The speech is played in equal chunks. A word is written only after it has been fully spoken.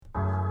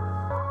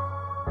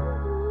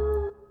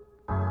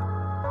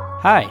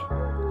Hi,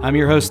 I'm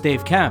your host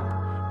Dave Kemp,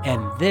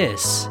 and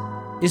this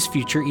is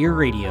Future Ear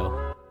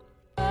Radio.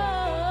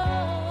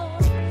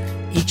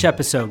 Each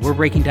episode, we're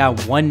breaking down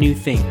one new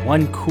thing,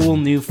 one cool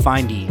new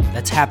finding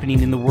that's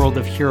happening in the world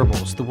of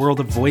hearables, the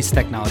world of voice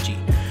technology.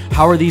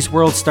 How are these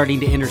worlds starting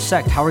to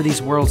intersect? How are these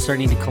worlds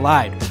starting to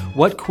collide?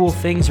 What cool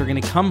things are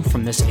going to come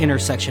from this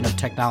intersection of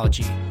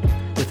technology?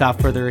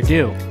 Without further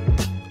ado,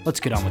 let's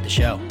get on with the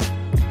show.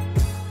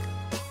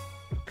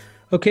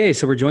 Okay,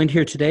 so we're joined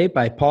here today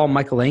by Paul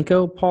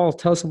Michaelenko. Paul,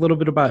 tell us a little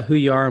bit about who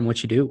you are and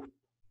what you do.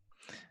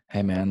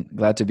 Hey man,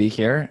 glad to be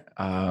here.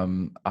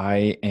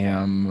 I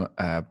am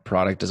a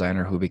product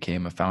designer who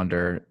became a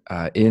founder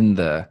in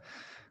the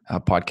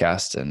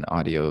podcast and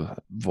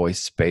audio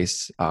voice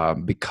space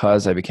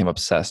because I became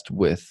obsessed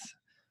with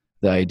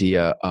the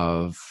idea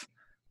of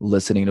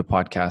listening to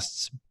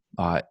podcasts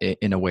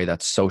in a way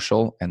that's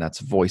social and that's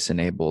voice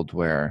enabled,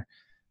 where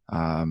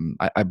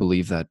I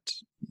believe that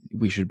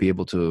we should be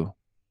able to,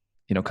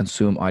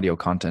 consume audio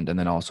content and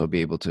then also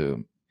be able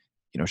to,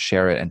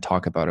 share it and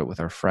talk about it with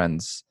our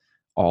friends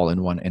all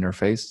in one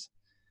interface.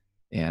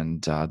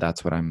 And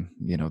that's what I'm,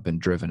 been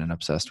driven and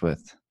obsessed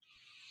with.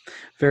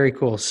 Very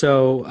cool.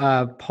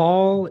 So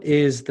Paul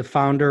is the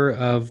founder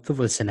of the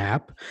Listen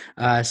app.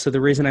 So the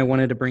reason I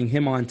wanted to bring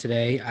him on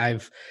today,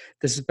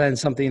 this has been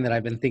something that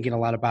I've been thinking a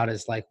lot about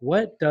is like,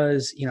 what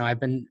does, I've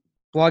been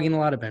blogging a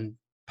lot, I've been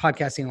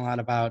podcasting a lot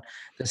about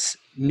this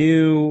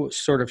new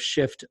sort of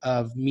shift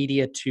of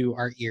media to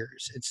our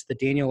ears. It's the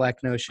Daniel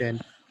Ek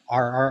notion.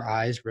 Are our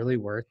eyes really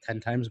worth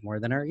 10 times more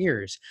than our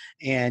ears?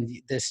 And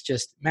this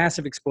just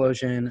massive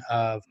explosion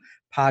of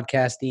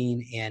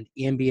podcasting and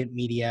ambient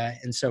media.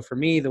 And so for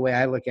me, the way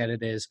I look at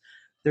it is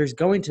there's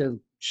going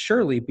to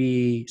surely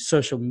be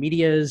social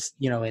medias,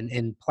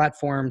 and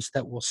platforms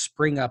that will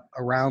spring up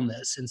around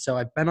this. And so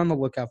I've been on the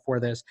lookout for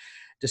this,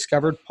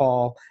 discovered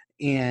Paul,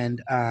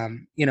 and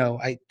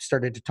I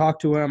started to talk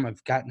to him.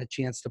 I've gotten a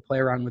chance to play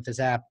around with his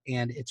app,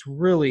 and it's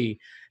really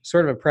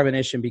sort of a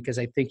premonition, because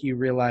I think you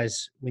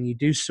realize when you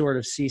do sort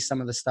of see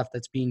some of the stuff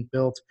that's being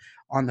built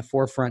on the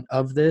forefront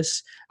of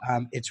this,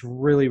 it's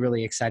really,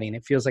 really exciting.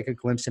 It feels like a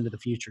glimpse into the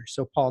future.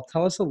 So Paul,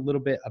 tell us a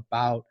little bit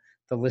about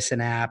the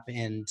Listen app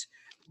and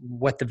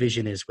what the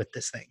vision is with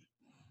this thing.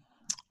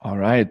 All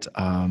right.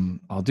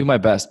 I'll do my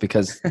best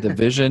because the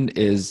vision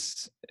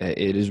is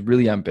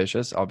really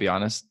ambitious. I'll be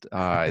honest.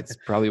 It's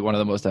probably one of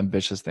the most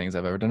ambitious things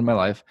I've ever done in my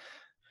life.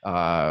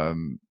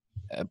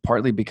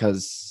 Partly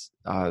because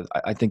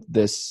I think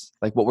this,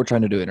 like what we're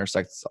trying to do,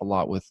 intersects a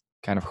lot with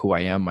kind of who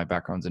I am. My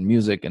background's in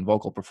music and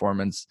vocal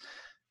performance.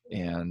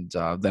 And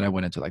then I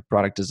went into like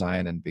product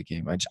design and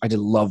I did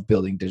love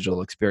building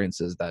digital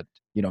experiences that,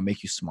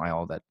 make you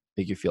smile, that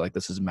make you feel like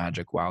this is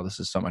magic. Wow, this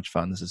is so much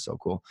fun. This is so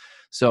cool.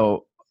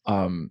 So,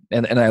 and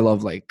I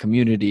love like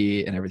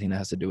community and everything that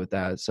has to do with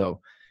that. So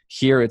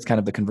here it's kind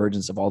of the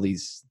convergence of all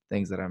these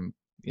things that I'm,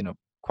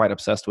 quite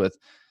obsessed with.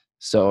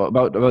 So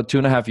about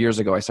 2.5 years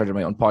ago, I started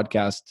my own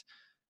podcast.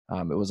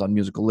 It was on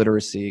musical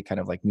literacy, kind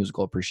of like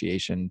musical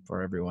appreciation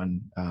for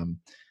everyone,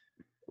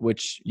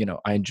 which,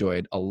 I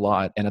enjoyed a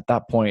lot. And at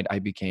that point I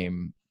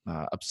became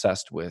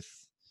obsessed with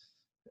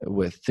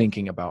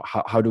thinking about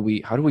how do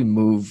we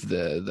move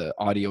the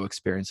audio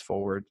experience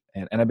forward.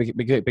 And I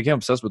became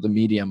obsessed with the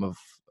medium of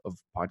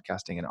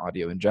podcasting and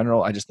audio in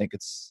general. I just think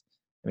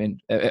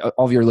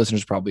all of your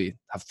listeners probably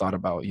have thought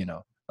about,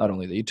 not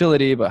only the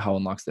utility, but how it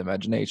unlocks the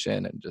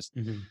imagination and just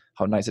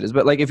how nice it is.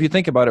 But like, if you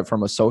think about it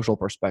from a social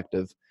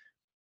perspective,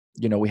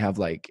 we have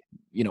like,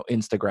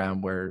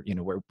 Instagram where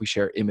we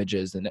share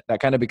images, and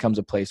that kind of becomes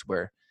a place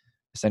where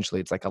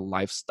essentially it's like a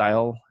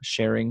lifestyle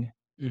sharing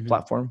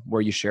platform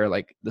where you share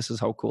like, this is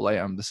how cool I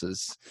am. This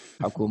is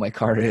how cool my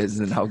car is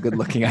and how good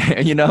looking I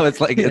am. It's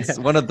like, it's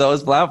one of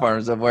those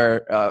platforms of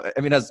where,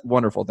 it has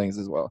wonderful things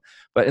as well.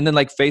 But, and then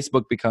like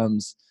Facebook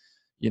becomes,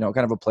 kind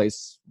of a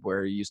place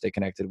where you stay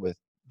connected with,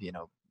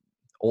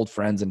 old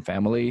friends and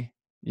family,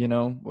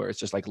 where it's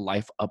just like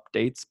life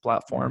updates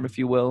platform, if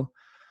you will.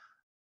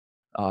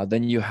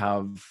 Then you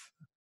have,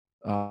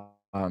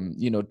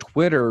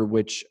 Twitter,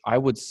 which I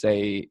would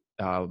say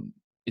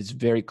is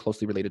very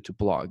closely related to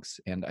blogs.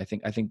 And I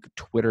think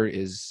Twitter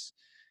is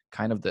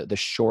kind of the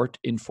short,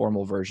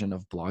 informal version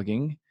of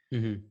blogging.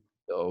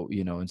 So,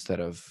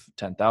 instead of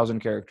 10,000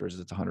 characters,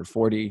 it's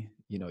 140.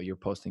 You're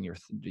posting your,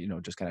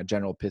 just kind of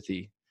general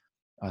pithy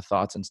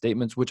thoughts and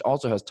statements, which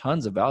also has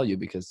tons of value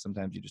because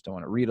sometimes you just don't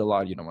want to read a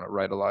lot. You don't want to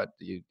write a lot.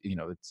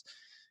 It's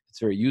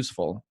very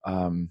useful.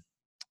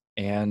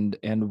 And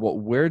what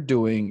we're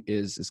doing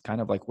is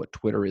kind of like what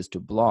Twitter is to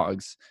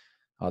blogs.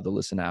 The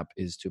Listen app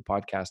is to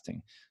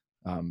podcasting.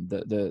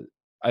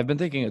 I've been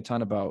thinking a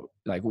ton about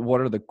like,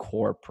 what are the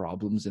core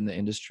problems in the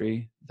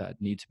industry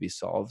that need to be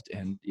solved?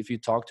 And if you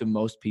talk to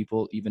most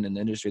people, even in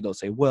the industry, they'll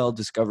say, well,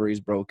 discovery is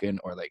broken,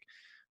 or like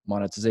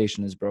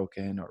monetization is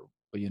broken, or,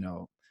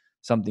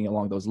 something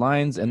along those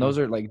lines. And those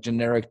are like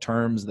generic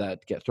terms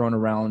that get thrown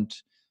around.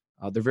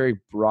 They're very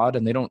broad,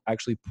 and they don't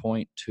actually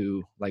point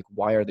to like,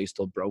 why are they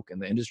still broken?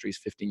 The industry is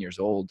 15 years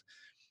old.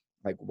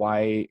 Like,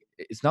 why?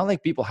 It's not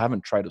like people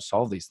haven't tried to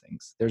solve these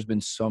things. There's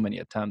been so many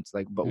attempts,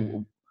 like, but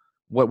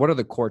what are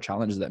the core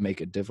challenges that make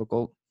it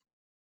difficult?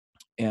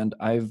 And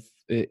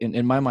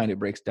in my mind, it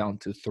breaks down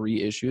to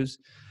three issues.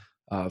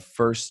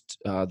 First,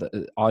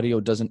 the audio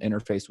doesn't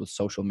interface with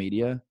social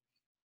media.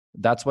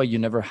 That's why you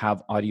never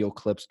have audio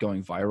clips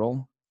going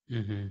viral.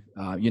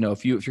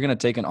 If you're going to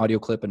take an audio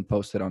clip and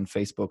post it on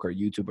Facebook or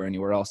YouTube or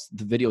anywhere else,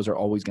 the videos are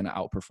always going to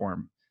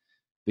outperform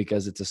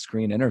because it's a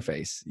screen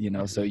interface.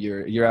 So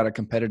you're at a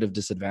competitive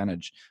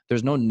disadvantage.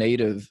 There's no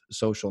native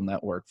social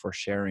network for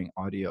sharing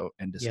audio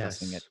and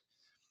discussing it.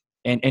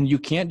 And you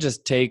can't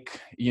just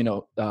take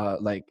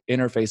like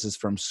interfaces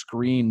from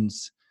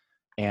screens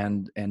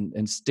and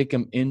stick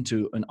them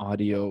into an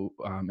audio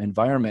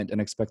environment and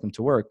expect them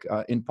to work.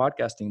 In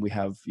podcasting, we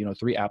have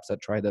 3 apps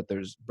that try that.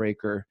 There's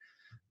Breaker,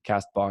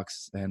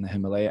 Castbox, and the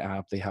Himalaya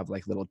app. They have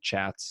like little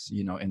chats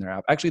in their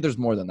app. Actually, there's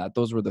more than that.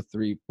 Those were the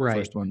 3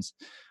 first ones.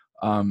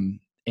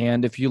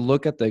 And if you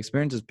look at the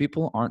experiences,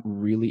 people aren't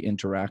really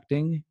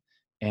interacting,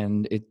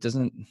 and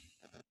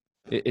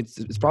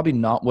it's probably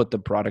not what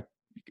the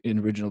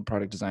original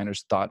product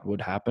designers thought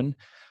would happen.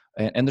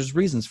 And there's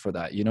reasons for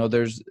that.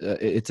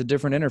 It's a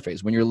different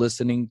interface. When you're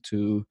listening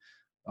to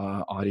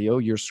audio,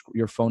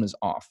 your phone is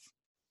off.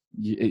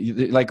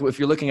 Like if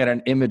you're looking at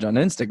an image on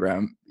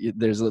Instagram,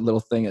 there's a little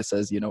thing that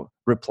says,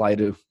 reply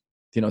to,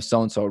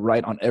 so-and-so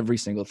right on every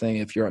single thing.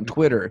 If you're on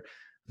Twitter,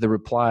 the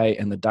reply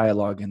and the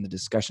dialogue and the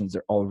discussions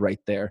are all right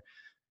there.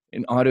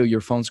 In audio,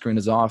 your phone screen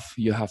is off.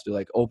 You have to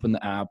like open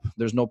the app.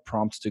 There's no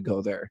prompts to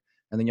go there.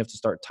 And then you have to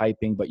start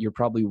typing, but you're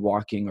probably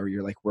walking or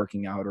you're like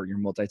working out or you're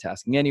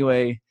multitasking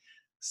anyway.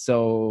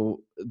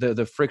 So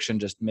the friction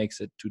just makes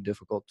it too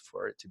difficult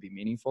for it to be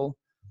meaningful.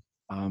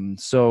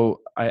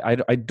 So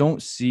I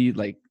don't see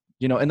like,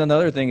 and then the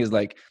other thing is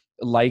like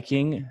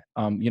liking,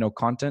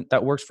 content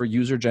that works for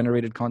user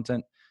generated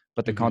content,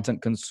 but the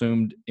content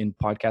consumed in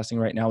podcasting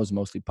right now is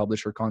mostly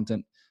publisher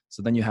content.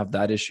 So then you have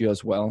that issue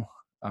as well.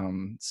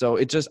 So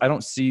I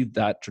don't see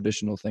that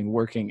traditional thing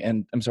working.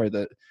 And I'm sorry,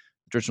 the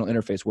traditional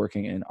interface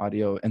working in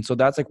audio. And so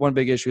that's like one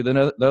big issue. Then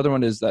the other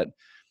one is that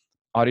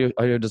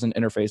audio doesn't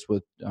interface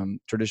with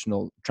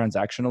traditional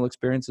transactional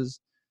experiences.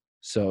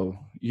 So,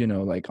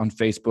 like on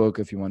Facebook,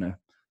 if you want to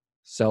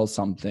sell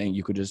something,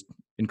 you could just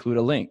include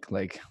a link,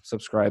 like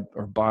subscribe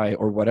or buy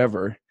or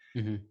whatever.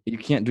 You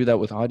can't do that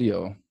with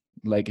audio.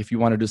 Like if you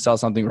wanted to sell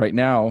something right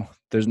now,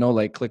 there's no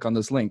like click on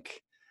this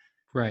link.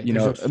 Right. There's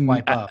no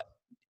swipe up.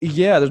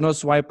 Yeah, there's no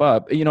swipe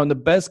up. In the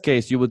best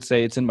case, you would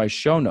say it's in my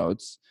show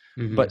notes,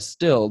 but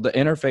still the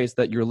interface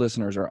that your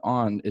listeners are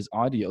on is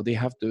audio. They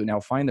have to now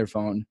find their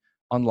phone,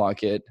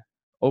 unlock it,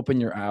 open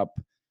your app,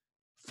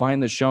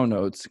 find the show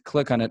notes,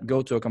 click on it,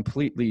 go to a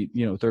completely,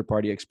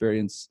 third-party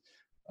experience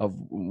of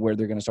where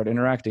they're going to start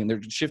interacting.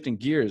 They're shifting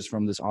gears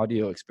from this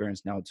audio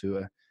experience now to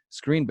a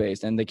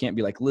screen-based, and they can't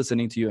be like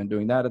listening to you and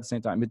doing that at the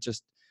same time. It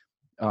just,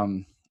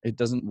 it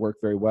doesn't work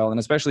very well. And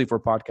especially for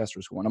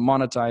podcasters who want to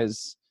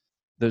monetize,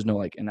 there's no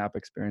like in-app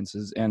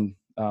experiences. And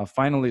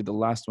finally, the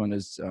last one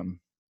is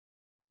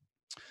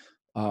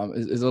a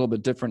little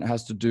bit different. It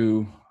has to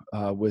do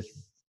with,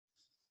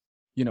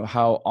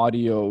 how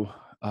audio,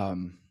 how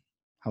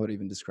would I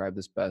even describe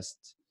this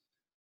best?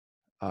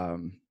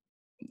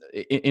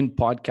 In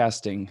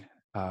podcasting,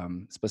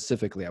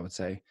 specifically, I would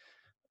say,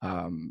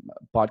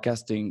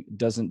 podcasting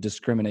doesn't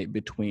discriminate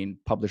between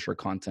publisher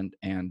content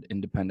and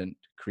independent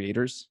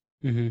creators.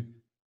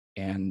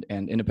 And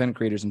independent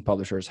creators and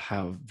publishers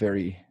have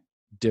very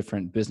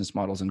different business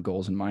models and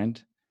goals in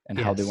mind and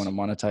how they want to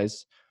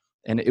monetize.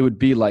 And it would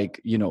be like,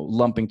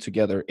 lumping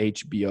together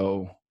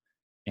HBO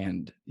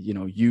and,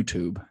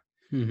 YouTube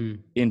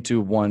into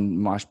one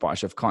mosh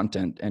posh of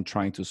content and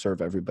trying to serve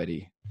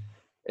everybody.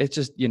 It's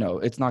just,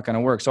 it's not going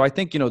to work. So I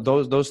think,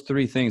 those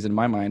 3 things in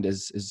my mind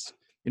is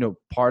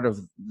part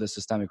of the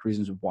systemic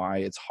reasons why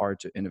it's hard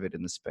to innovate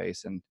in the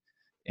space.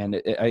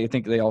 And I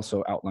think they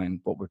also outline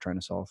what we're trying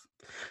to solve.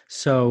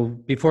 So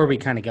before we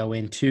kind of go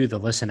into the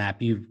Listen app,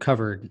 you've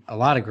covered a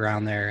lot of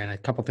ground there and a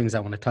couple things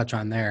I want to touch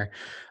on there.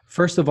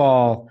 First of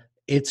all,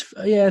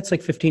 it's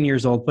like 15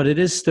 years old, but it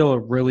is still a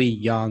really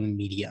young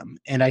medium.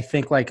 And I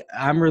think like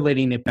I'm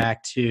relating it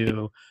back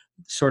to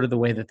sort of the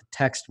way that the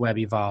text web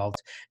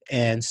evolved.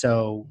 And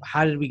so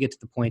how did we get to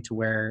the point to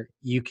where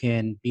you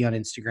can be on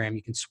Instagram,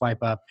 you can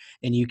swipe up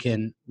and you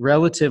can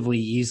relatively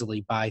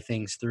easily buy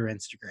things through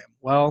Instagram?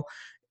 Well,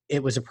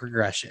 it was a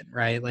progression,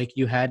 right? Like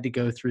you had to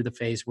go through the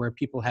phase where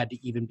people had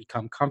to even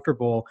become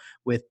comfortable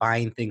with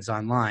buying things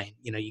online.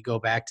 You go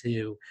back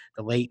to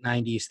the late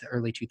 90s, the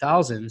early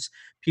 2000s,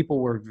 people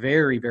were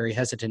very, very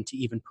hesitant to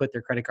even put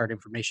their credit card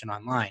information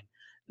online.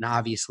 And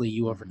obviously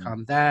you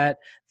overcome that.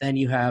 Then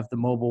you have the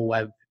mobile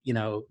web,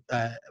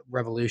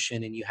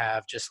 revolution, and you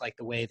have just like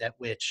the way that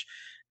which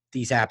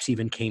these apps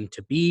even came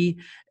to be.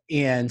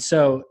 And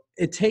so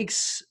it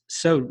takes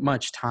so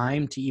much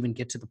time to even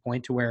get to the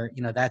point to where,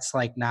 that's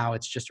like now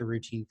it's just a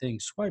routine thing.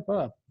 Swipe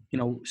up,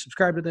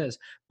 subscribe to this,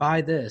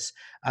 buy this,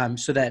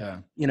 so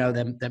that,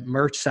 that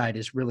merch side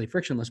is really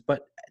frictionless.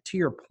 But to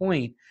your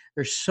point,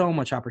 there's so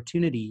much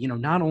opportunity,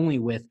 not only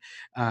with,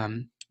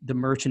 the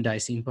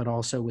merchandising, but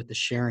also with the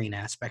sharing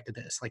aspect of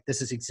this. Like,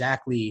 this is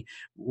exactly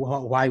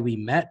why we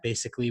met,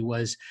 basically,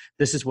 was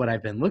this is what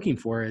I've been looking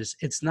for. Is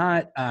it's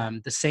not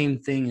the same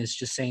thing as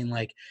just saying,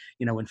 like,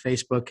 when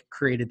Facebook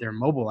created their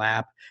mobile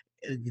app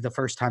the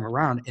first time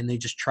around and they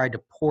just tried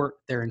to port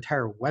their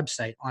entire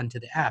website onto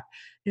the app.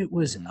 It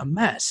was Mm-hmm. a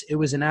mess. It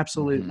was an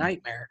absolute Mm-hmm.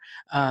 nightmare.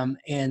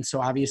 And so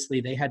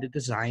obviously they had to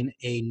design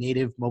a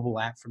native mobile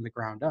app from the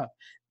ground up.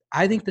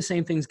 I think the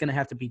same thing's going to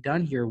have to be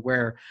done here,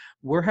 where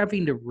we're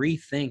having to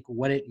rethink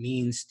what it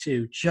means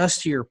to,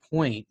 just to your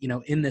point,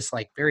 in this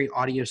like very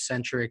audio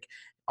centric,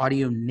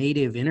 audio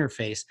native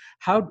interface.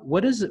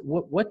 What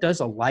does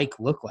a like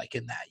look like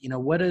in that?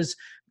 What does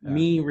Yeah.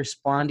 me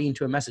responding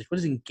to a message, what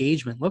does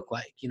engagement look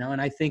like?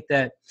 And I think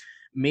that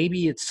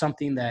maybe it's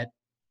something that,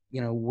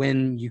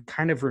 when you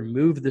kind of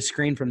remove the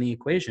screen from the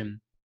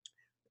equation,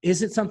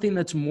 is it something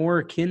that's more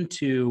akin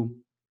to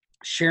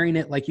sharing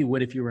it like you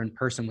would if you were in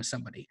person with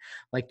somebody?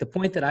 Like, the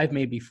point that I've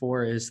made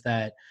before is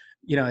that,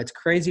 it's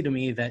crazy to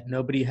me that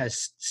nobody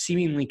has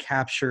seemingly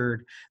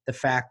captured the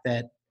fact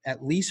that,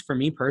 at least for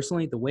me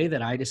personally, the way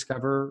that I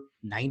discover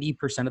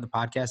 90% of the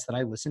podcasts that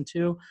I listen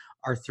to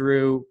are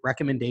through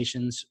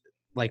recommendations,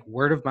 like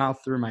word of mouth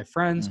through my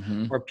friends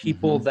Mm-hmm. or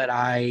people Mm-hmm. that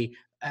I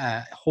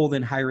hold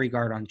in high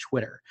regard on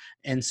Twitter.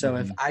 And so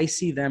if Mm-hmm. I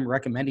see them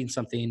recommending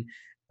something,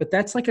 but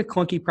that's like a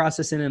clunky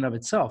process in and of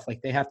itself.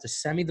 Like, they have to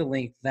send me the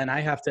link, then I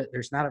have to,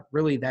 there's not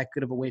really that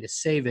good of a way to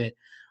save it.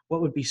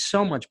 What would be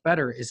so much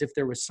better is if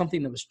there was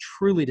something that was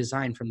truly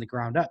designed from the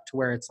ground up, to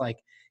where it's like,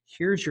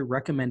 here's your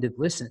recommended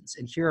listens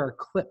and here are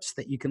clips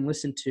that you can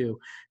listen to,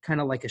 kind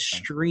of like a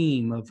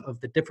stream of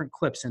the different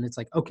clips. And it's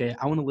like, okay,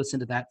 I want to listen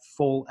to that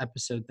full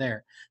episode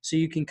there. So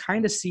you can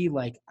kind of see,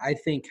 like, I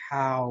think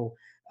how,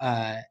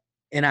 uh,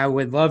 and I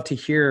would love to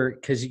hear,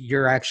 because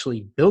you're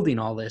actually building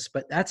all this,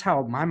 but that's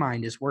how my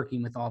mind is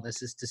working with all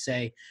this, is to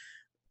say,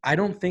 I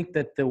don't think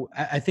that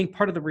I think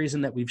part of the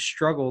reason that we've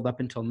struggled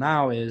up until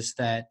now is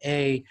that,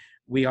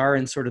 we are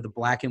in sort of the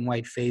black and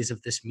white phase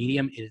of this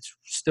medium. It's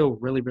still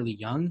really, really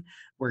young.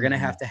 We're going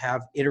Mm-hmm. to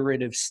have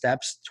iterative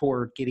steps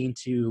toward getting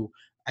to,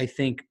 I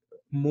think,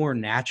 more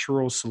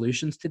natural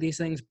solutions to these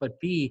things. But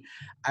B,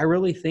 I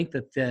really think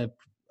that the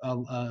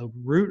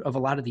root of a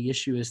lot of the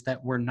issue is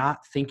that we're not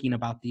thinking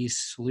about these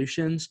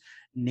solutions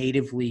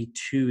natively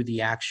to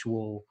the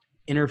actual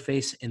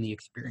interface and the Mm-hmm.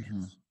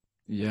 experience.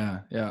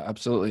 Yeah, yeah,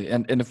 absolutely.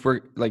 And if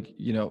we're like,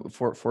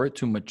 for it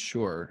to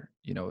mature,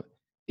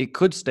 it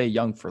could stay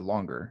young for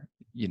longer.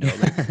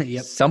 Like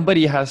Yep.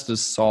 somebody has to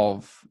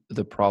solve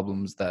the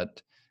problems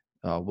that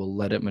will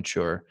let it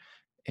mature,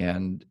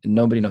 and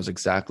nobody knows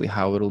exactly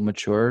how it'll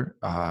mature.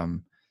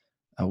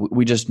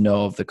 We just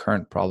know of the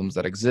current problems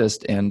that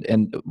exist,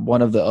 and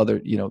one of the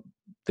other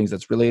things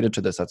that's related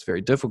to this that's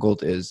very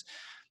difficult is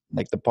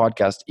like the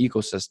podcast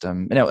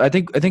ecosystem. And I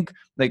think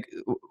like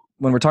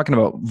when we're talking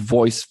about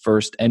voice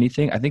first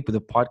anything, I think the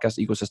podcast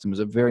ecosystem is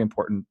a very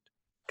important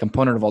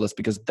component of all this,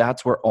 because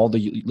that's where all the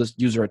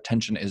user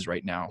attention is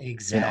right now in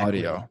Exactly.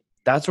 audio.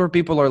 That's where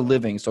people are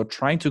living. So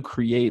trying to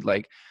create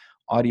like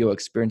audio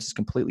experiences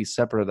completely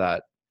separate of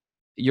that,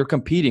 you're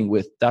competing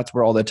with, that's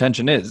where all the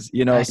attention is,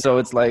 I so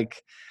it's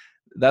like,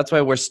 that's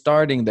why we're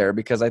starting there,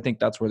 because I think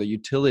that's where the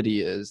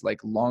utility is. Like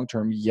long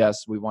term,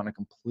 yes, we want a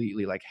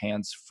completely like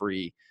hands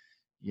free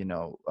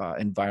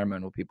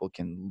environment where people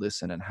can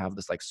listen and have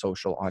this like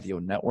social audio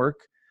network.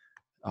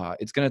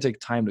 It's going to take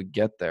time to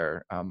get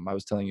there. I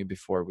was telling you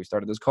before we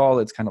started this call,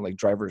 it's kind of like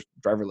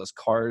driverless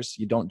cars.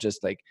 You don't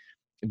just like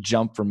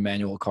jump from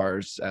manual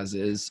cars as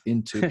is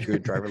into pure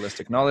driverless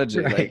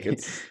technology. Like Right.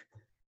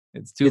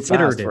 it's too It's fast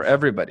for iterative.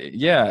 everybody.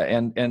 Yeah,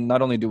 and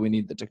not only do we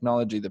need the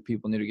technology, the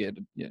people need to get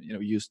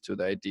used to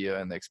the idea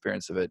and the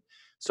experience of it.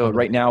 So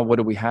right Totally. now, what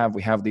do we have?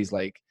 We have these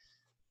like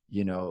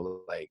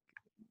like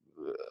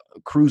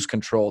cruise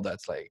control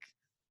that's like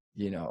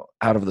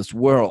out of this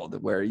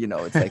world, where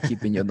it's like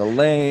keeping you in the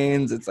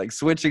lanes, it's like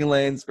switching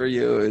lanes for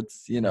you,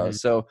 it's Mhm.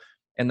 so,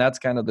 and that's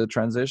kind of the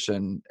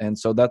transition. And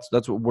so that's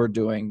what we're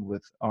doing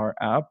with our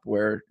app,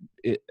 where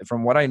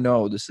from what I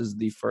know, this is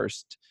the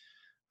first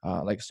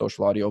like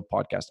social audio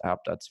podcast app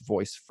that's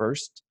voice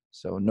first.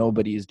 So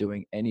nobody is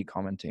doing any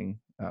commenting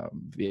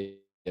via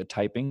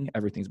typing,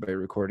 everything's by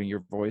recording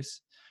your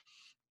voice.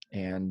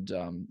 And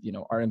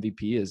our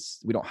MVP is,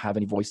 we don't have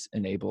any voice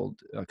enabled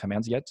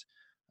commands yet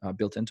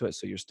built into it,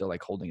 so you're still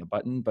like holding a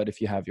button. But if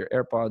you have your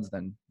AirPods,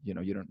 then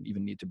you don't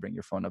even need to bring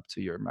your phone up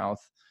to your mouth.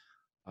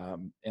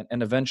 And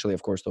eventually,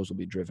 of course, those will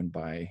be driven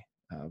by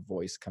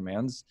voice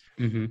commands.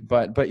 Mhm.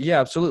 But yeah,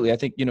 absolutely, I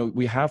think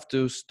we have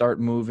to start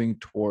moving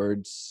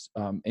towards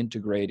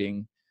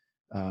integrating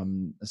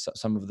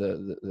some of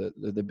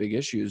the big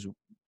issues,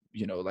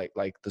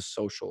 like the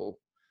social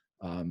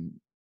um,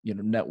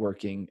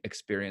 networking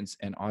experience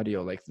and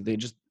audio. Like they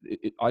just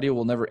audio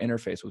will never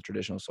interface with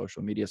traditional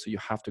social media, so you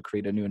have to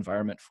create a new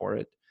environment for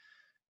it.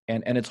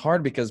 And it's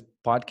hard because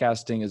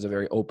podcasting is a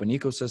very open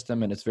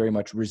ecosystem, and it's very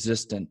much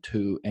resistant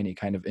to any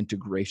kind of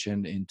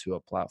integration into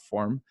a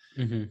platform.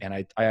 Mhm.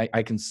 And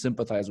I can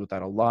sympathize with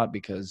that a lot,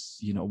 because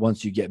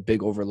once you get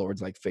big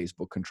overlords like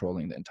Facebook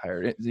controlling the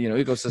entire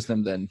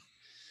ecosystem, then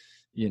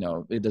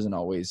it doesn't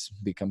always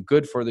become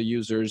good for the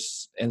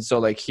users. And so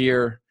like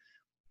here,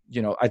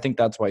 I think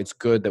that's why it's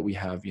good that we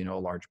have, a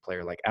large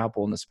player like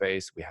Apple in the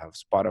space. We have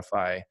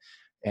Spotify,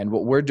 and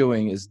what we're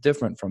doing is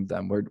different from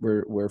them.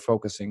 We're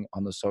focusing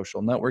on the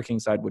social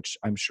networking side, which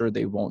I'm sure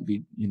they won't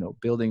be,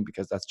 building,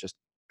 because that's just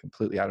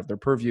completely out of their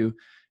purview.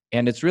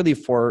 And it's really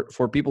for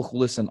people who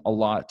listen a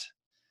lot,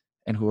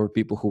 and who are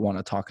people who want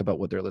to talk about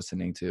what they're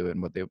listening to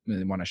and what they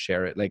want to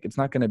share it. Like, it's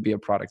not going to be a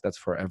product that's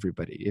for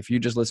everybody. If you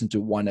just listen to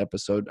one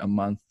episode a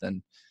month,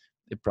 then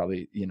it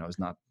probably, is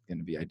not going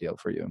to be ideal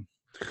for you.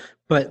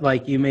 But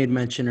like you made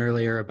mention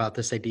earlier about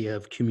this idea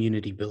of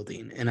community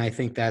building. And I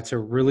think that's a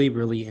really,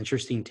 really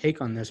interesting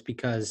take on this,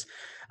 because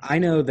I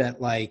know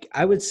that, like,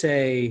 I would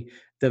say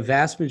the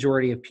vast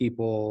majority of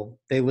people,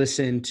 they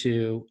listen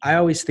to, I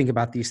always think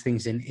about these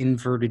things in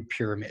inverted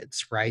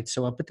pyramids, right?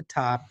 So up at the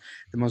top,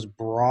 the most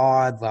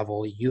broad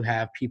level, you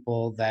have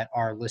people that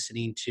are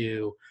listening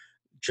to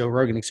Joe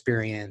Rogan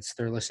Experience.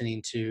 They're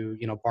listening to,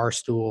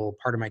 Barstool,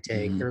 Part of My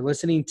Take. Mm-hmm. They're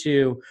listening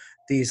to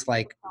these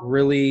like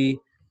really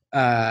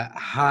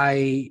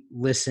high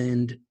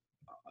listened,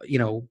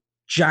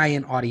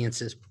 giant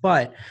audiences.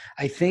 But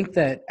I think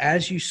that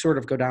as you sort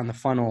of go down the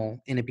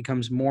funnel and it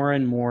becomes more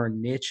and more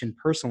niche and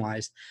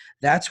personalized,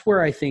 that's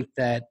where I think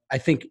a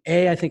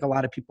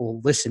lot of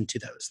people listen to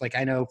those. Like,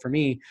 I know for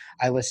me,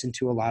 I listen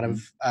to a lot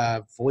of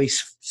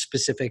voice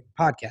specific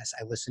podcasts.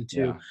 I listen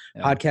to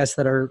podcasts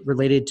that are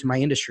related to my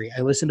industry.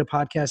 I listen to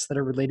podcasts that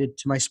are related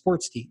to my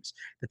sports teams,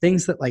 the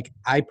things that like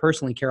I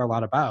personally care a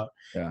lot about.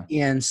 Yeah.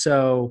 And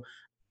so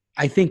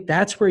I think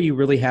that's where you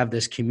really have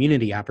this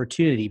community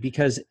opportunity,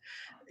 because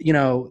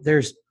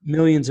there's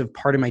millions of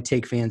Part of My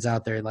Take fans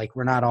out there. Like,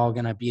 we're not all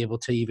going to be able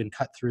to even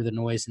cut through the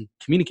noise and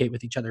communicate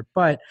with each other,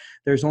 but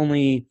there's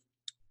only,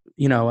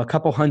 a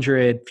couple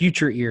hundred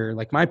Future Ear,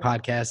 like my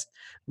podcast,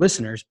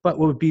 listeners. But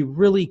what would be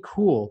really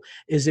cool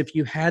is if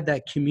you had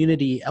that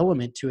community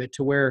element to it,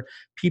 to where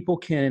people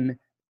can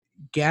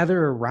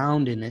gather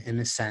around in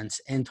a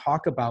sense and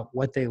talk about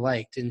what they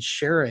liked and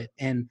share it.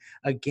 And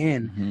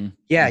again,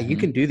 you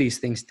can do these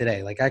things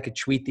today. Like, I could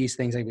tweet these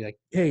things. I'd be like,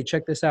 hey,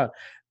 check this out.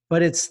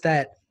 But it's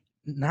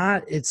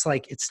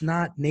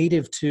not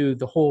native to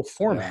the whole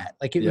format.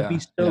 Like, it would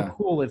be so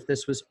cool if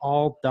this was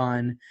all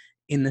done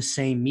in the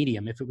same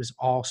medium, if it was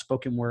all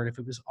spoken word, if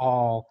it was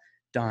all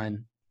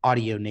done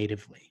audio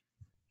natively.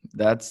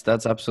 That's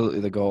absolutely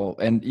the goal.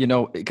 And,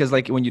 because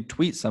like when you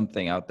tweet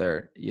something out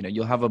there,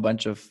 you'll have a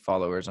bunch of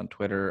followers on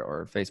Twitter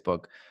or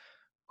Facebook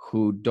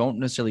who don't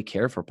necessarily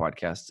care for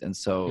podcasts. And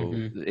so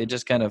it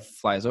just kind of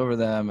flies over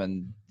them,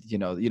 and, you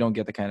don't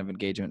get the kind of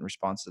engagement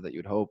responses that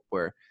you'd hope,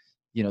 where,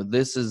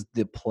 this is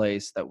the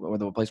place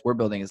the place we're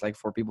building is like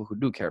for people who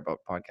do care about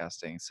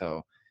podcasting.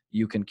 So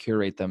you can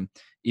curate them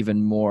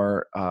even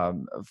more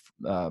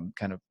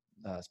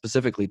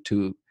specifically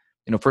to,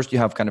 first you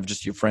have kind of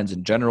just your friends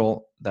in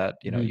general that,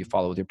 you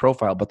follow with your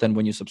profile. But then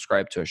when you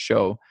subscribe to a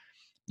show,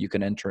 you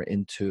can enter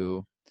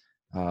into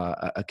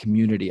a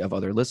community of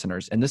other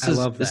listeners. And this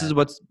is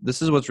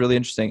what's really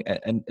interesting.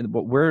 And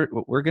what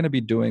we're going to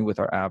be doing with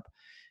our app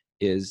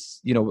is,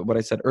 what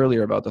I said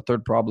earlier about the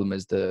third problem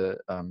is the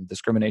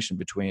discrimination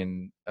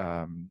between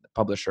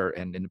publisher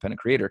and independent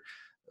creator.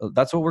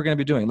 That's what we're going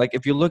to be doing. Like,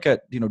 if you look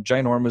at,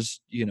 ginormous,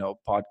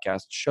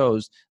 podcast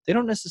shows, they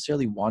don't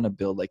necessarily want to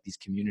build like these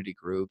community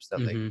groups that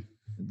like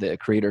the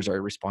creators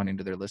are responding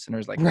to their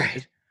listeners. Like,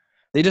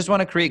 they just want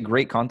to create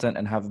great content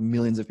and have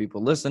millions of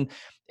people listen.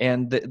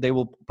 And they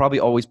will probably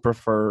always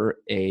prefer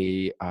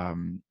an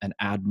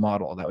ad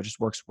model that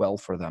just works well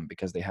for them,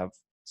 because they have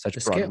such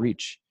broad scale.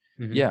 Reach.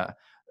 Yeah.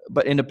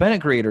 But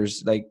independent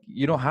creators, like,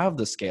 you don't have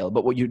the scale,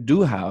 but what you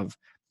do have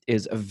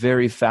is a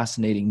very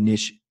fascinating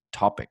niche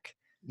topic.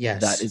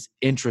 Yes. That is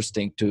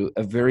interesting to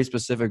a very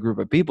specific group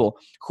of people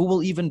who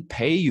will even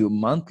pay you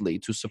monthly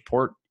to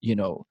support,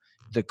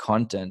 the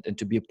content and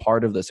to be a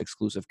part of this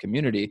exclusive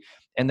community.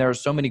 And there are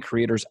so many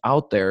creators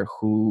out there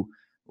who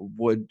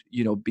would,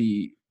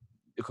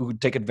 who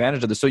would take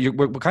advantage of this. So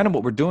we're kind of,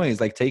 what we're doing is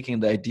like taking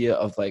the idea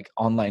of like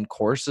online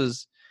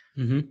courses,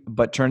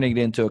 but turning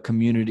it into a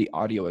community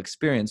audio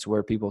experience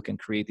where people can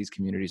create these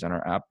communities on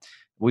our app.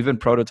 We've been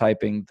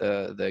prototyping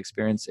the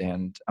experience,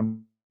 and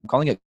I'm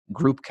calling it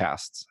group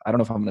casts. I don't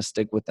know if I'm going to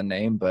stick with the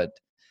name, but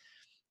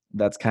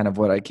that's kind of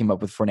what I came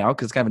up with for now,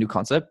 because it's kind of a new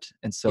concept.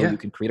 And so you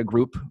can create a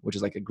group, which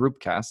is like a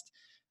group cast,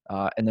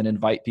 and then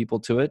invite people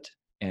to it.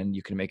 And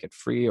you can make it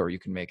free, or you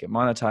can make it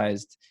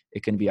monetized.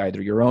 It can be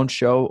either your own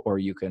show, or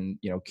you can,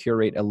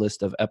 curate a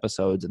list of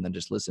episodes and then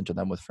just listen to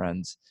them with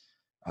friends.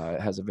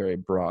 It has a very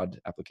broad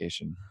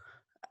application.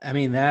 I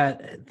mean,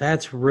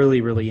 that's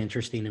really, really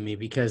interesting to me,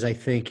 because I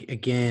think,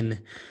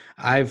 again,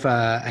 I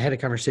had a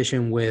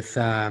conversation with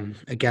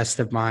a guest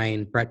of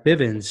mine, Brett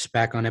Bivens,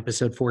 back on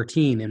episode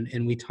 14,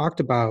 and we talked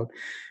about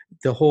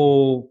the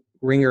whole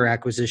Ringer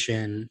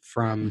acquisition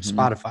from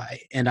Spotify.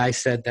 And I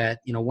said that,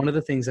 one of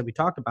the things that we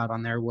talked about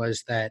on there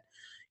was that,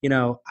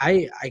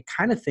 I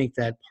kind of think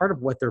that part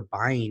of what they're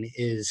buying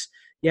is,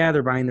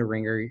 they're buying the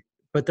Ringer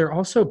but they're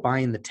also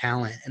buying the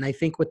talent. And I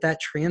think what that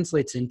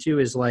translates into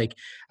is like,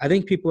 I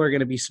think people are going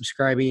to be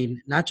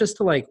subscribing not just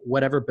to like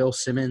whatever Bill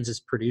Simmons is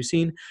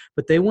producing,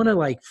 but they want to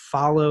like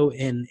follow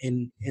and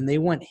they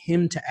want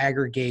him to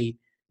aggregate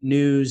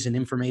news and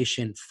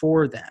information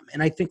for them.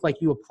 And I think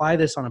like you apply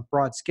this on a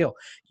broad scale.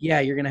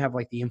 Yeah, you're going to have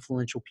like the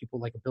influential people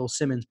like a Bill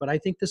Simmons, but I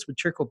think this would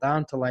trickle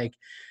down to like,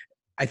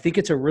 I think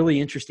it's a really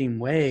interesting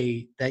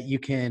way that you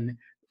can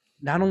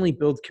not only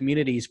build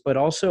communities, but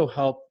also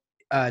help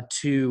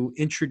to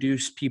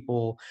introduce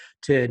people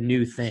to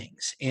new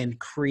things and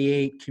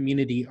create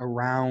community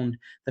around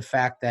the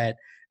fact that,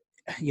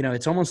 you know,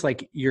 it's almost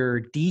like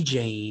you're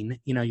DJing,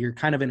 you know, you're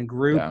kind of in a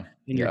group Yeah.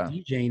 and you're Yeah.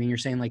 DJing and you're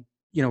saying like,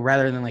 you know,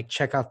 rather than like,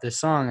 check out this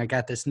song, I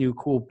got this new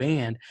cool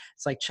band.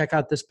 It's like, check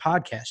out this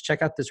podcast,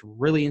 check out this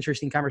really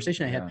interesting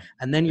conversation I had. Yeah.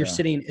 And then you're Yeah.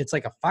 sitting, it's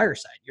like a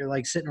fireside. You're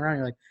like sitting around,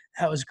 you're like,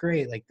 that was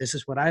great. Like, this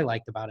is what I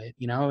liked about it,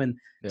 you know? And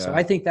so Yeah.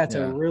 I think that's a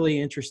Yeah. really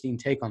interesting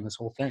take on this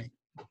whole thing.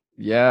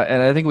 Yeah.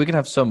 And I think we can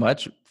have so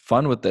much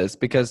fun with this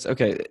because,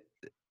 okay,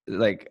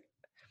 like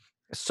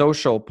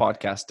social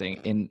podcasting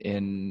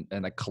in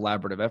a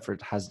collaborative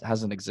effort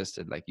hasn't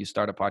existed. Like you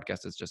start a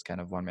podcast, it's just kind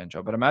of one man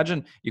show. But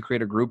imagine you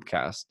create a group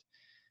cast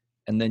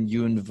and then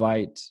you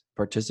invite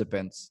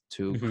participants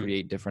to Mhm.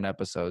 create different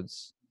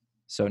episodes.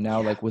 So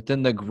now Yeah. like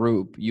within the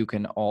group, you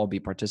can all be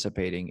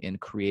participating in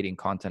creating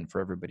content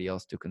for everybody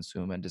else to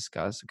consume and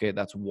discuss. Okay,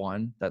 that's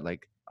one, that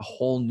like a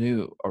whole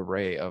new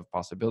array of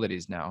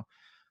possibilities now.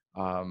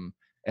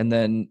 And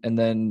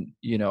then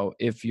you know,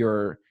 if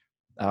you're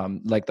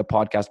like the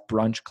podcast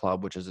Brunch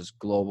Club, which is this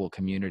global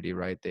community,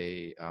 right?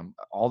 They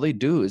all they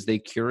do is they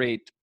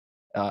curate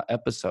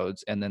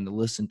episodes and then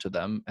listen to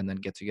them and then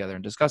get together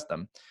and discuss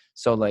them.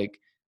 So like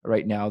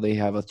right now they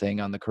have a thing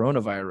on the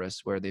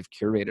coronavirus where they've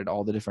curated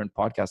all the different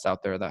podcasts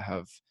out there that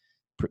have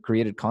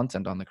created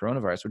content on the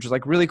coronavirus, which is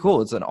like really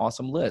cool. It's an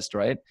awesome list,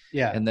 right?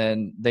 Yeah. And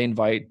then they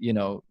invite, you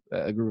know,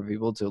 a group of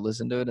people to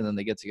listen to it and then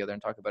they get together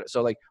and talk about it.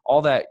 So like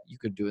all that you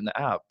could do in the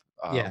app,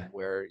 Yeah.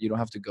 where you don't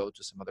have to go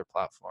to some other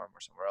platform or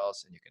somewhere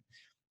else, and you can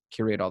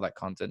curate all that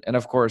content. And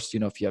of course, you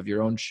know, if you have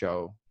your own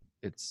show,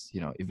 it's,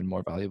 you know, even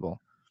more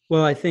valuable.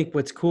 Well, I think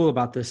what's cool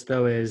about this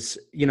though is,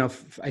 you know,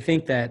 I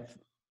think that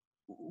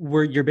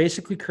you're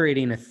basically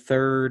creating a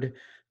third,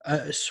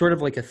 sort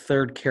of like a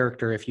third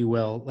character, if you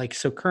will. Like,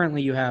 so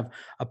currently you have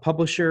a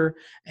publisher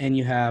and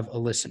you have a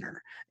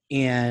listener.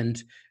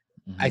 And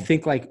I Mhm.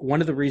 think like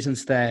one of the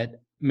reasons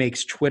that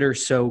makes Twitter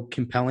so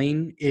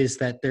compelling is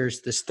that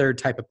there's this third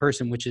type of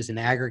person, which is an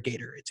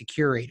aggregator. It's a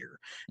curator.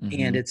 And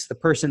Mhm. it's the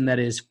person that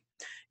is,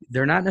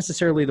 they're not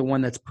necessarily the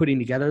one that's putting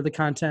together the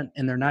content,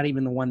 and they're not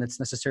even the one that's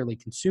necessarily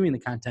consuming the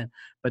content,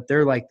 but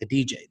they're like the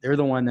DJ. They're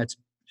the one that's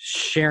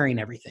sharing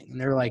everything.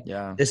 And they're like,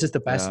 Yeah. this is the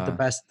best of the Yeah.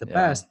 best of the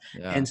Yeah. best.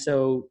 Yeah. And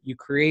so you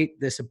create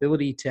this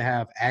ability to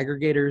have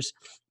aggregators.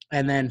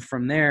 And then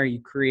from there,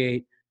 you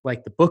create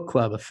like the book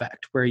club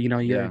effect where, you know,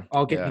 you're Yeah.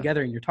 all getting Yeah.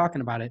 together and you're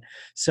talking about it.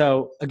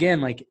 So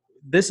again, like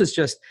this is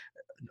just,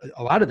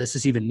 a lot of this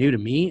is even new to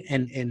me.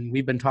 And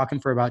we've been talking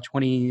for about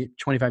 20,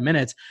 25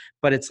 minutes,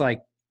 but it's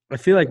like, I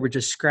feel like we're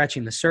just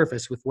scratching the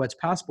surface with what's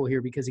possible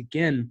here. Because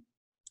again,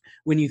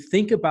 when you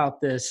think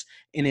about this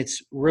and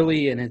it's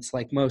really, and it's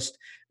like most,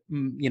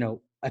 you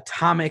know,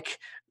 atomic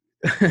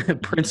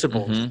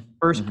principles, Mhm.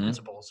 first Mhm.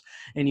 principles,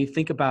 and you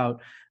think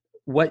about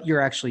what you're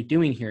actually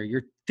doing here,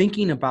 you're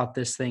thinking about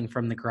this thing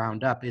from the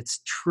ground up. It's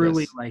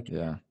truly Yes. like,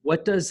 Yeah.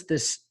 what does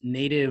this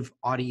native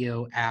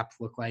audio app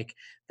look like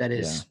that Yeah.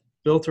 is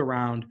built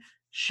around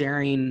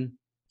sharing,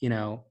 you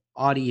know,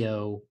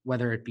 audio,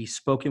 whether it be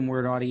spoken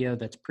word audio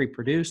that's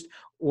pre-produced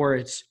or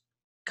it's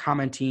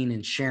commenting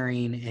and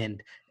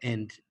sharing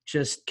and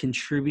just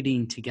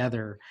contributing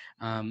together,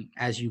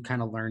 as you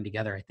kind of learn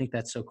together. I think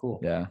that's so cool.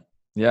 Yeah.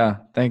 Yeah.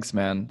 Thanks,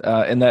 man.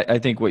 And that, I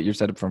think what you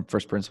said from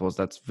first principles,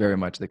 that's very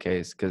much the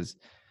case because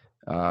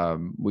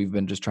we've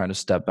been just trying to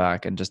step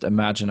back and just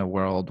imagine a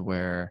world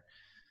where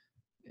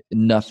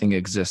nothing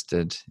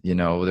existed. You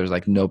know, there's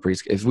like no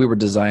if we were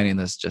designing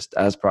this just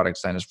as product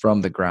designers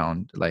from the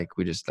ground, like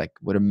we just like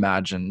would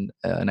imagine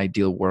an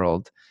ideal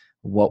world.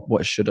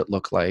 What should it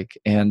look like?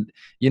 And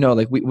you know,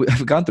 like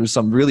we've gone through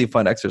some really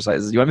fun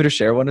exercises. You want me to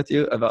share one with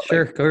you about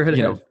Sure, like, go right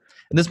you know, ahead.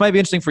 and this might be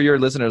interesting for your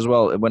listeners as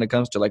well when it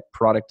comes to like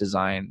product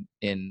design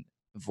in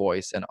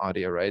voice and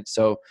audio, right?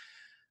 So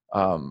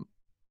um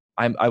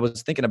I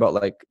was thinking about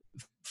like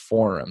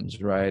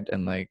forums, right?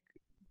 And like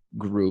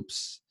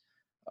groups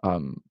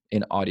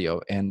in audio,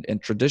 and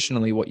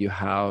traditionally what you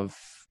have,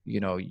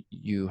 you know,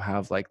 you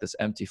have like this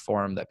empty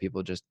forum that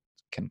people just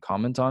can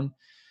comment on,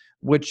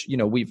 which, you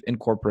know, we've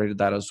incorporated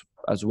that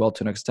as well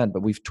to an extent,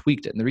 but we've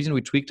tweaked it. And the reason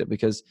we tweaked it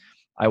because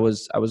I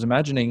was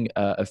imagining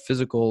a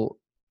physical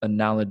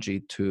analogy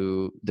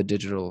to the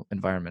digital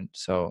environment.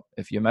 So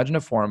if you imagine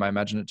a forum, I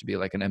imagine it to be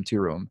like an empty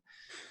room.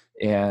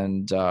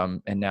 And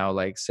now,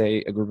 like,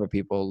 say a group of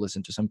people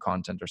listen to some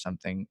content or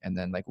something, and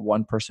then like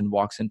one person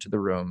walks into the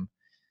room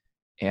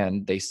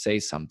and they say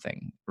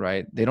something,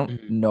 right? They don't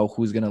Mhm. know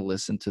who's going to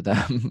listen to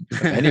them,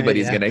 if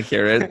anybody's Yeah. going to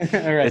hear it.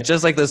 All right. It's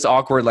just like this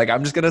awkward, like,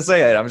 I'm just going to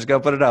say it. I'm just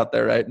going to put it out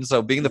there, right? And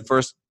so being the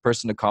first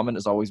person to comment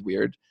is always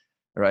weird.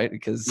 right?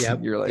 Because Yep.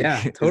 you're like, Yeah,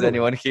 is totally.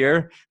 anyone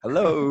here?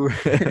 Hello.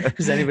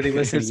 Is anybody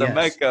listening? There's some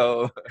Yes.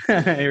 echo,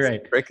 some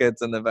Right.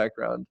 crickets in the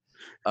background.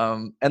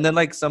 And then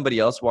like somebody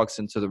else walks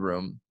into the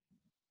room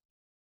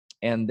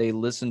and they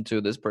listen to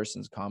this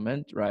person's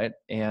comment, right?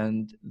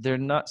 And they're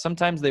not,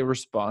 sometimes they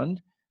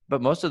respond,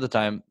 but most of the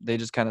time they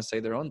just kind of say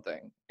their own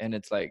thing. And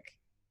it's like,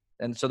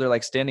 and so they're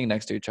like standing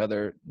next to each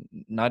other,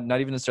 not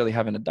even necessarily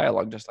having a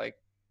dialogue, just like,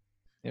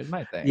 here's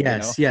my thing, you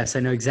know? Yes. I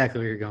know exactly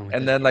where you're going with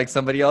And it. then like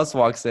somebody else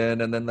walks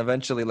in, and then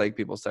eventually like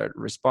people start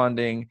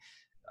responding.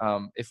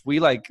 If we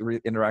like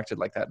interacted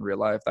like that in real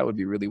life, that would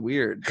be really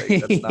weird.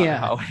 Like, that's not Yeah,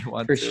 how we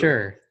want for to.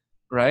 sure.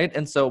 Right.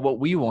 And so what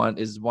we want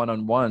is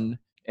one-on-one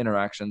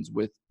interactions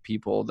with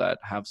people that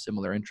have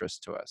similar interests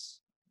to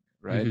us.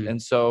 Right. Mhm.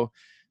 And so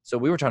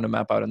we were trying to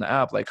map out in the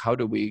app, like, how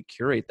do we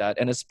curate that?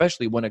 And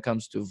especially when it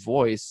comes to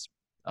voice,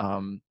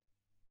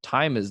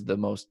 time is the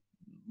most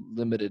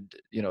limited,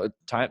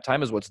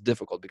 time is what's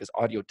difficult, because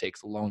audio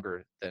takes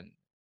longer than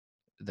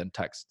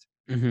text.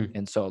 Mhm.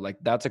 And so like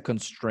that's a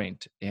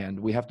constraint, and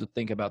we have to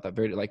think about that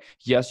very, like,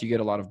 yes, you get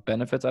a lot of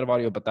benefits out of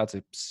audio, but that's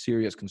a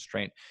serious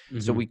constraint.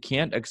 So Mhm. we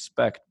can't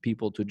expect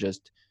people to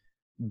just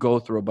go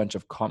through a bunch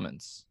of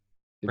comments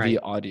Right. via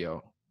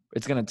audio.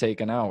 It's going to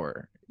take an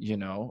hour,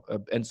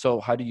 and so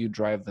how do you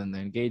drive then the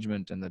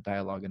engagement and the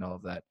dialogue and all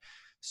of that?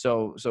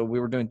 So we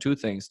were doing two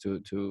things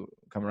to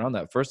come around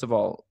that. First of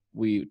all,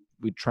 we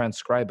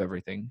transcribe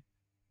everything.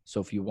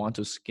 So if you want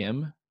to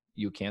skim,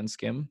 you can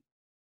skim.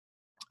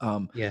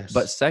 Yes.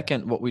 But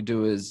second, what we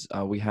do is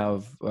we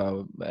have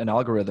an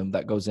algorithm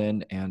that goes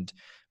in, and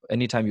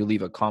anytime you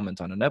leave a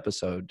comment on an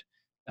episode,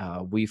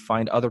 we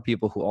find other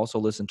people who also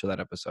listen to that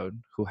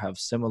episode, who have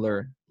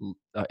similar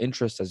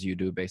interests as you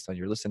do based on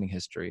your listening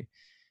history.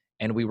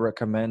 And we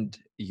recommend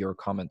your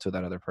comment to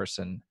that other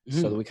person.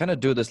 So Mhm. we kind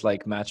of do this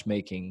like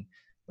matchmaking,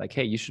 like,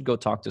 hey, you should go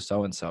talk to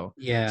so-and-so.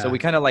 Yeah. So we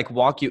kind of like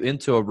walk you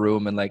into a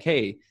room and like,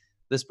 hey,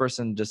 this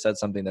person just said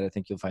something that I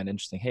think you'll find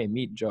interesting. Hey,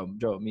 meet Joe,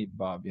 meet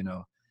Bob,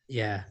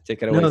 Yeah.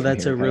 take it away No, from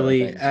that's here a kind of a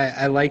really thing.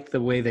 I like the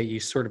way that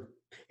you sort of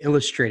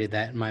illustrated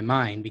that in my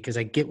mind, because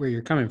I get where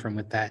you're coming from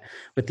with that,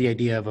 with the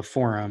idea of a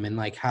forum and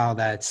like how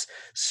that's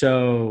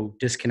so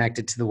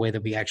disconnected to the way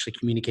that we actually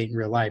communicate in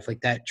real life.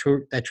 Like that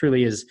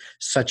truly is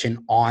such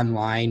an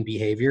online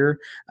behavior.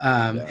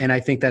 Yeah. And I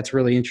think that's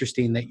really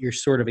interesting that you're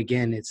sort of,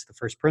 again, it's the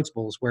first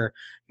principles where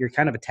you're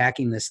kind of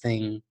attacking this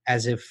thing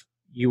as if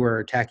you were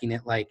attacking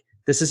it like,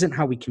 this isn't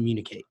how we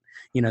communicate.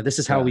 This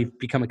is how Yeah. we've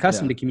become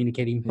accustomed Yeah. to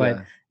communicating.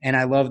 Yeah. And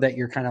I love that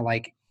you're kind of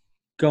like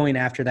going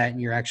after that,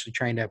 and you're actually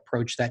trying to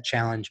approach that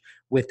challenge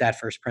with that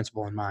first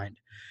principle in mind.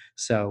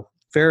 So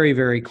very,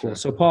 very cool. Sure.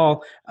 So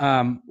Paul,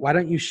 why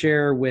don't you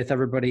share with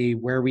everybody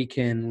where we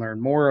can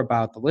learn more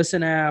about the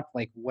Listen app,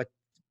 like what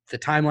the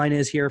timeline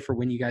is here for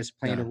when you guys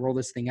plan to Yeah. roll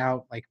this thing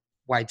out, like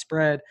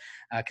widespread?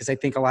 Because I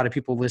think a lot of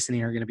people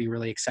listening are going to be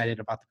really excited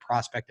about the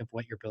prospect of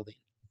what you're building.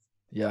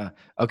 Yeah.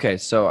 Okay.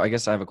 So I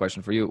guess I have a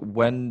question for you.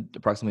 When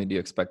approximately do you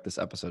expect this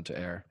episode to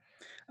air?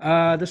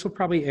 This will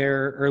probably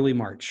air early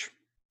March.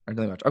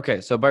 Early March.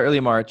 Okay. So by early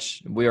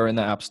March, we are in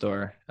the App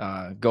Store.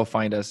 Go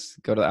find us.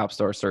 Go to the App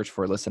Store, search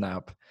for Listen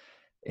App,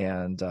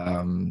 and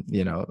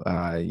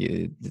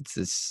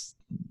it's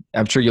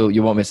I'm sure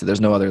you won't miss it.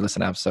 There's no other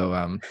Listen app. So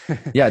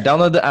yeah,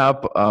 download the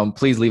app.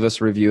 Please leave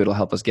us a review. It'll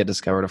help us get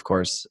discovered, of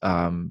course.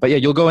 But yeah,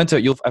 you'll go into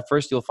it.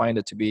 You'll find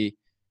it to be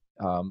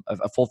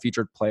a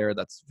full-featured player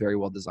that's very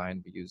well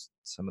designed. We use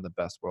some of the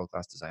best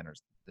world-class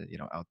designers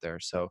out there.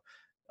 So,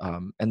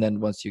 and then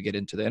once you get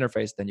into the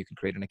interface, then you can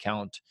create an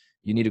account.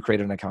 You need to create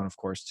an account, of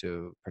course,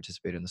 to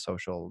participate in the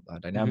social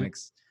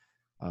dynamics.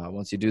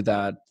 Once you do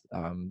that,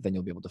 then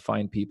you'll be able to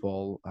find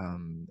people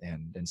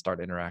and start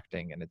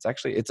interacting. And it's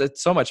actually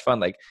it's so much fun.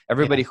 Like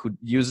everybody who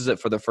uses it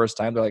for the first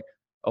time, they're like,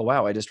 "Oh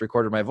wow, I just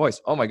recorded my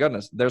voice. Oh my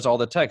goodness, there's all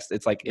the text.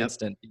 It's like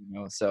instant."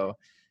 So.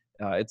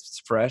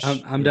 It's fresh.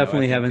 I'm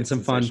definitely having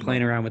some fun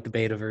playing around with the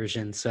beta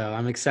version. So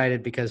I'm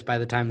excited because by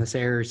the time this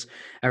airs,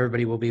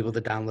 everybody will be able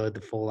to download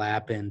the full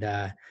app. And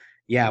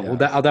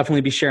I'll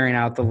definitely be sharing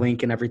out the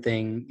link and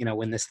everything,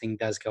 when this thing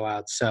does go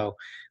out. So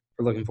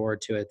we're looking forward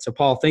to it. So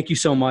Paul, thank you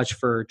so much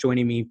for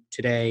joining me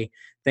today.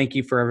 Thank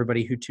you for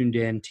everybody who tuned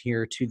in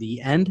here to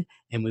the end,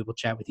 and we will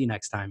chat with you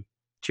next time.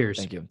 Cheers.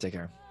 Thank you. Take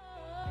care.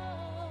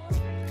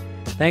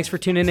 Thanks for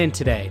tuning in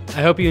today.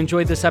 I hope you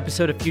enjoyed this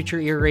episode of Future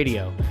Ear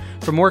Radio.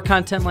 For more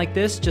content like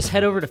this, just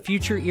head over to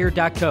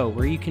futureear.co,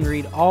 where you can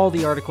read all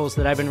the articles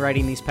that I've been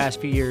writing these past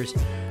few years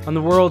on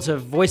the worlds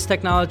of voice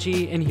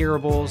technology and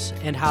hearables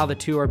and how the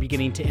two are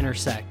beginning to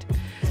intersect.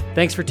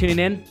 Thanks for tuning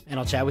in, and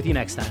I'll chat with you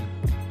next time.